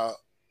talking about,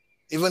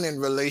 even in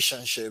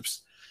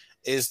relationships,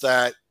 is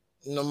that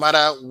no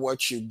matter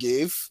what you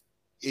give,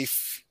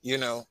 if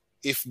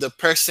if the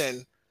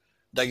person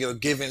that you're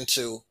giving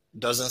to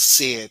doesn't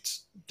see it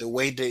the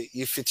way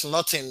if it's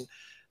not in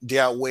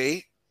their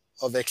way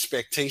of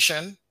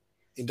expectation,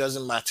 it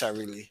doesn't matter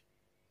really,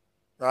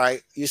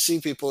 right? You see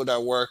people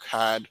that work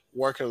hard,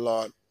 work a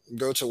lot,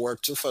 go to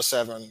work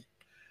 247.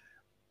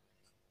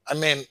 I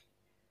mean,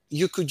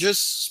 you could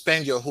just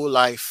spend your whole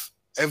life,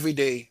 every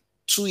day,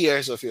 2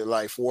 years of your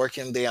life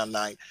working day and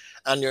night,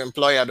 and your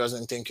employer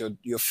doesn't think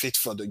you're fit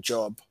for the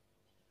job.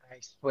 I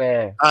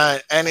swear.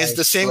 And it's I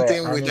the same swear.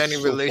 thing And with it's any so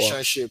fucked.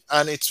 relationship,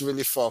 and it's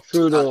really fucked.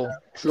 True though.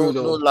 True No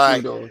though. True lie.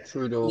 though.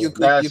 True though. You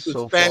could That's you could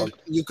so spend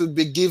fucked. you could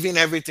be giving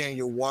everything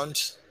you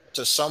want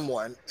to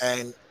someone,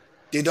 and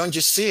they don't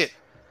just see it.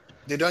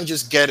 They don't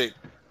just get it,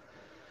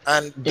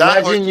 and that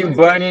Imagine hurts you you.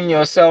 burning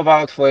yourself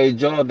out for a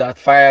job that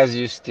fires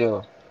you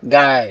still.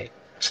 Guy.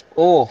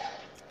 Oh,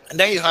 And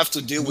then you have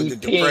to deal with the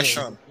the pain.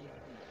 depression.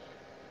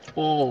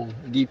 Oh,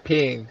 the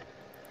pain.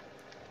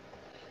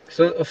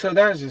 So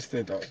that's just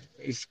it though.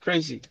 It's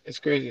crazy. It's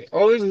crazy.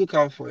 Always look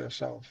out for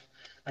yourself.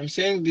 I'm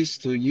saying this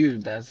to you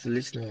that's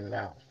listening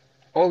now.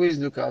 Always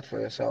look out for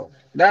yourself.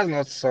 That's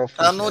not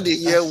I know the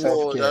selfishness. That's year word.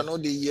 I self-care. know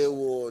the year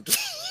word.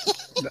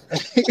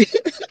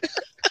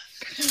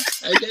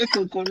 I get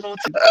coconut.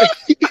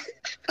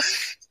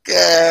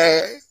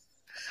 Okay.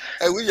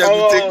 I wish I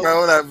could take Oh, my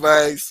own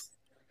advice.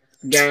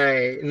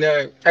 guy.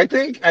 No, I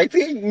think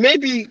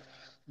maybe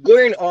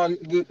going on,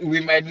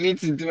 we might need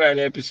to do an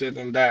episode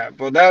on that,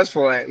 but that's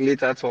for like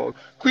later talk.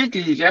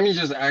 Quickly, let me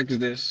just ask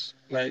this: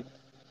 like,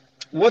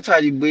 what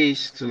are the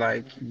ways to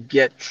like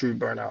get through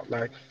burnout?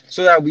 Like,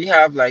 so that we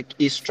have like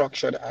a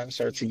structured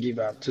answer to give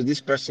out to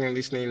this person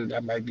listening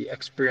that might be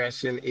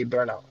experiencing a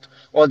burnout,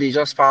 or they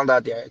just found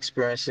out they're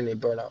experiencing a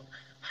burnout.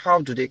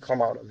 How do they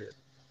come out of it?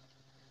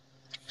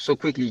 So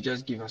quickly,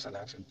 just give us an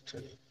answer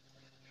between it.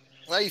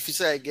 Well, if you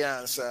say I get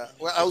answer,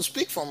 well, I will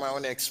speak from my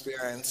own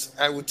experience.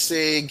 I would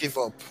say give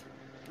up,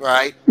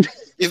 right?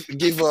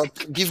 Give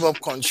up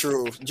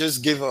control.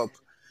 Just give up.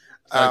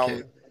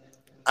 Okay.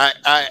 Um,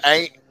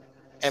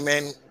 I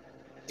mean,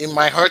 it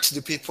might hurt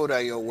the people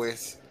that you're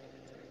with,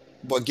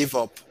 but give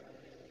up.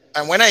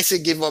 And when I say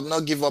give up,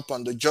 not give up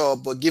on the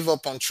job, but give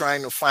up on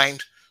trying to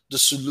find the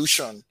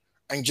solution,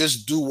 and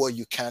just do what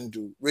you can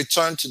do.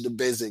 Return to the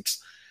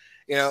basics.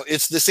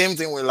 It's the same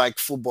thing with like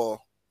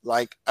football.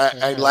 Like Hmm.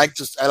 I like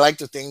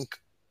to think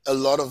a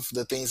lot of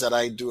the things that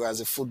I do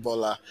as a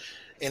footballer,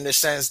 in the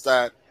sense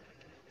that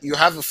you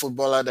have a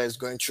footballer that is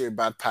going through a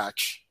bad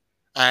patch,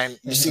 and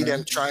you see them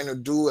Hmm. trying to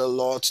do a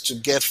lot to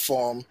get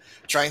form,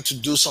 trying to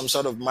do some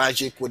sort of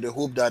magic with the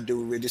hope that they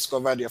will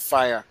rediscover their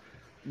fire.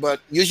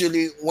 But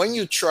usually when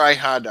you try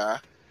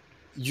harder,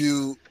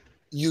 you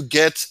you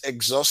get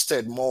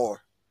exhausted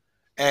more,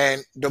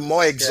 and the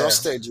more Yeah.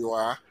 exhausted you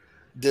are,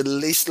 the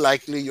least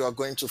likely you are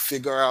going to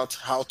figure out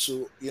how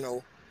to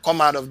come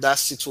out of that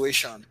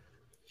situation.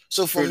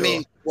 So for True though.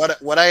 me,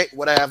 what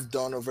I have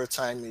done over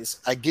time is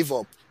I give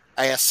up.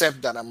 I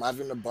accept that I'm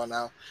having a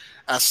burnout.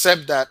 I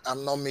accept that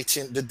I'm not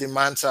meeting the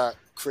demands are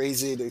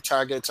crazy, the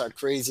targets are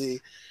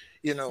crazy,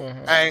 Hmm.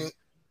 and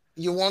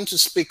you want to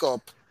speak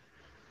up.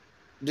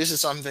 This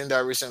is something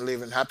that recently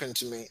even happened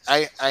to me.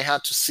 I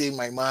had to say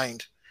my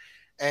mind,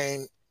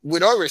 and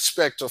with all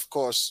respect, of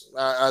course,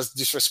 as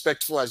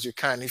disrespectful as you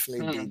can, if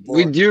need be.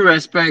 With due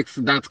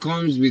respect, that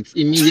comes with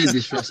immediate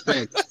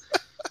disrespect.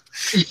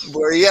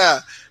 But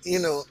yeah,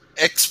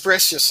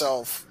 express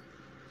yourself.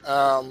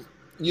 um,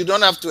 you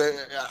don't have to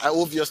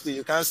obviously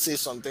you can't say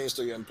some things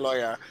to your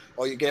employer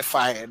or you get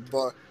fired,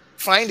 but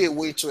find a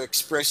way to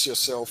express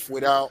yourself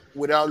without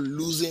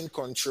losing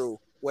control,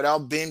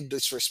 without being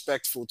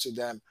disrespectful to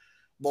them.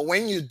 But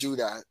when you do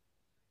that,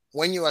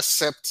 when you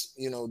accept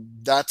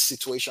that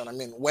situation, I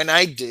mean, when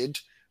I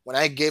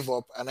gave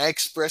up and I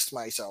expressed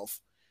myself,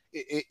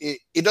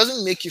 it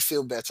doesn't make you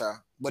feel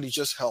better, but it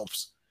just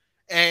helps.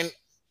 And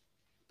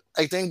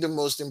I think the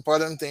most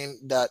important thing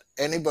that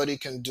anybody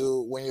can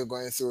do when you're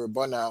going through a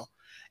burnout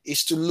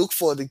is to look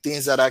for the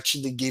things that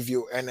actually give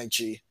you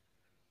energy,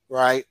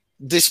 right?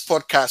 This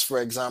podcast,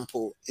 for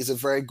example, is a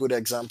very good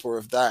example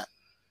of that.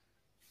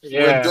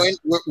 Yeah.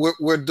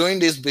 We're doing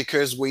this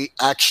because we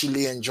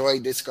actually enjoy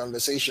this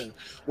conversation.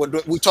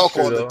 We talk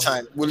True all the though.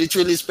 time. We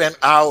literally spend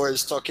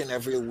hours talking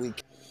every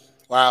week.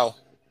 Wow,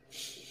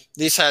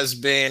 this has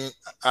been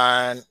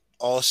an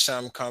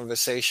awesome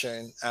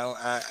conversation.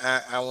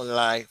 I won't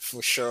lie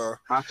for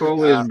sure. As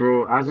always, Uh,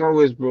 bro. As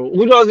always, bro.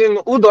 Who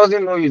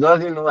doesn't know you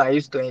doesn't know I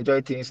used to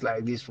enjoy things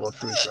like this for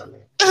free,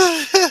 Charlie.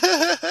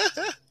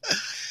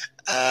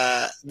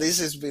 this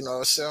has been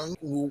awesome.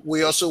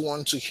 We also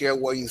want to hear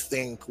what you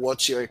think.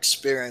 What's your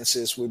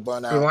experiences with We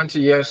burnout? want to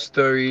hear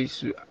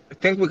stories. I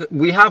think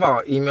we have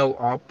our email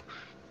up.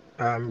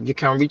 You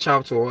can reach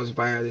out to us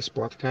via this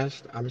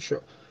podcast. I'm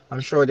sure. I'm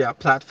sure there are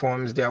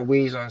platforms, there are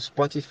ways on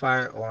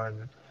Spotify,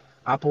 on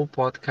Apple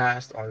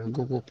Podcast, on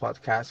Google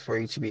Podcast for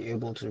you to be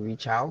able to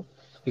reach out.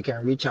 You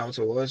can reach out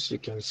to us. You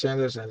can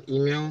send us an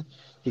email.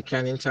 You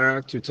can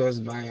interact with us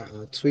via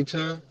our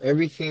Twitter.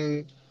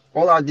 Everything,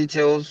 all our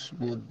details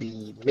will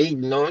be made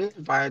known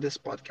via this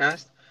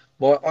podcast.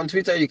 But on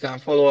Twitter, you can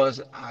follow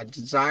us at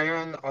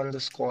Zion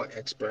underscore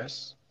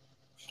Express.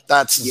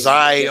 That's The Ogbonge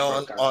Zion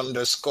Podcast.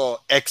 underscore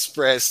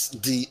Express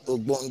the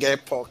Ogbonge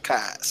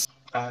podcast.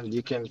 And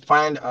you can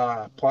find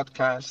our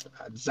podcast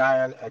at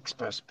Zion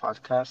Express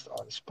Podcast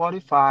on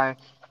Spotify,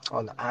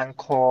 on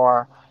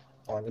Anchor,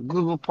 on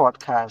Google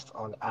Podcast,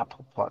 on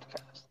Apple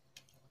Podcast.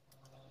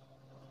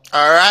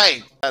 All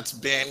right, that's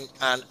been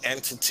an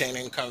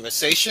entertaining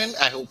conversation.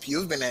 I hope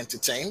you've been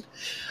entertained.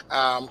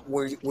 We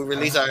I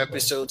release our have been.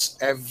 episodes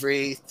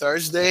every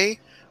Thursday,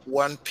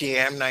 1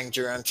 p.m.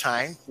 Nigerian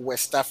time,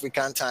 West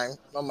African time.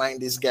 Don't mind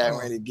this guy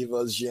when Oh, they give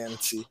us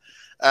GMT. you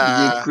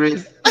Uh,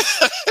 great.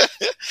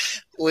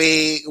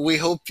 we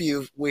hope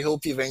you've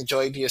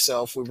enjoyed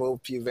yourself. We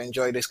hope you've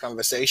enjoyed this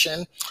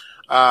conversation.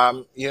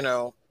 You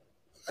know,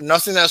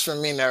 nothing else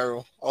from me,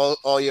 Nero.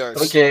 All yours.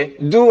 Okay.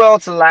 Do well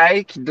to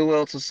like, do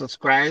well to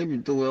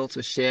subscribe, do well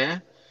to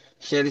share.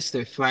 Share this to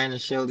a friend,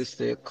 share this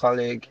to a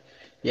colleague.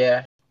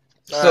 Yeah.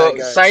 All right, So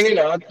guys. signing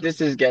out,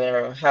 this is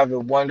Ghenerhaw. Have a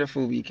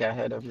wonderful week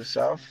ahead of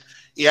yourself.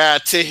 Yeah,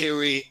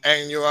 Teeheri,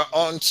 and you are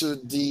on to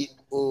the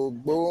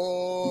Ogbonge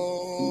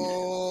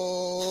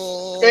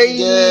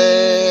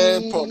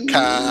Hey.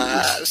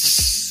 podcast.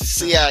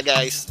 See ya,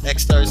 guys,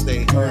 next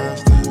Thursday. All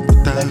right.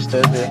 Next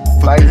Put Thursday.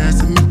 Bye.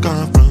 forget me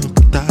come from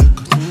put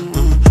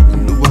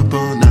no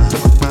weapon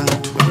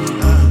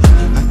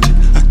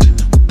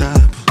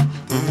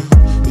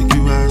make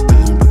you ask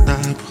them put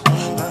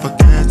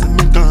forget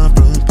me come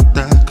from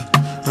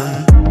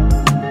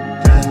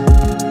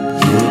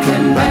you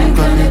can bank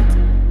on it.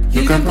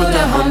 You can put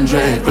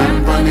 100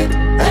 grand on it.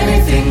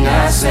 Anything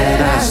I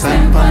said, I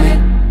stamp on it.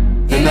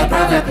 In a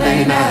private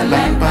plane, I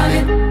land on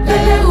it.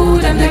 Lele who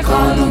them they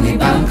call me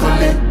bank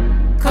on it.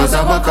 Cause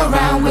I walk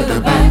around with a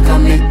bank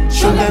on me.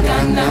 Show them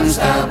Gangnam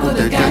style, put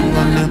the gang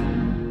on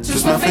them.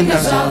 Twist my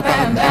fingers up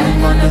and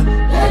bang on them.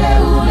 Lele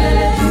who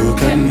lele. You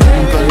can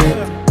bank on it.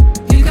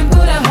 You can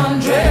put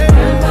 100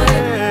 grand on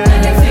it.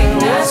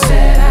 Anything I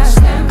said, I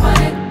stamp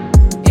on it.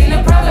 In a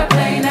private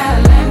plane, I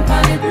land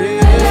on it.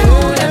 Lele who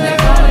them they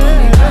call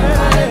me bank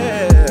on it.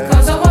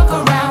 Cause I walk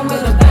around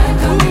with a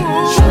bank on me.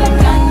 Show them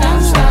Gangnam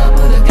style,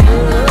 put a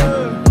gang on them.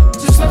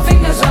 Twist my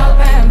fingers up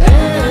and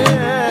bang on it.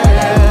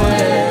 Lele who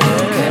lele. You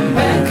can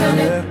bank on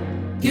it.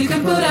 You can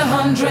put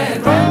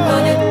 100 grand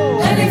on it.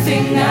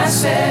 Anything I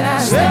said, I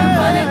stamp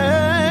on it.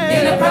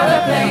 In a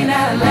private plane, I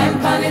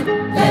land on it.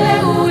 Lele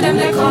who them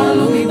they call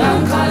me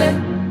bank on it.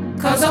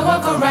 Cause I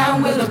walk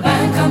around with a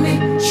bank on me.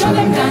 Show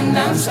them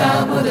Gangnam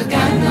style, put a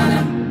gang on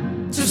them.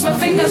 Twist my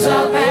fingers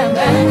up and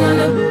bang on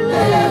them.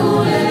 Lele who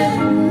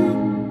lele.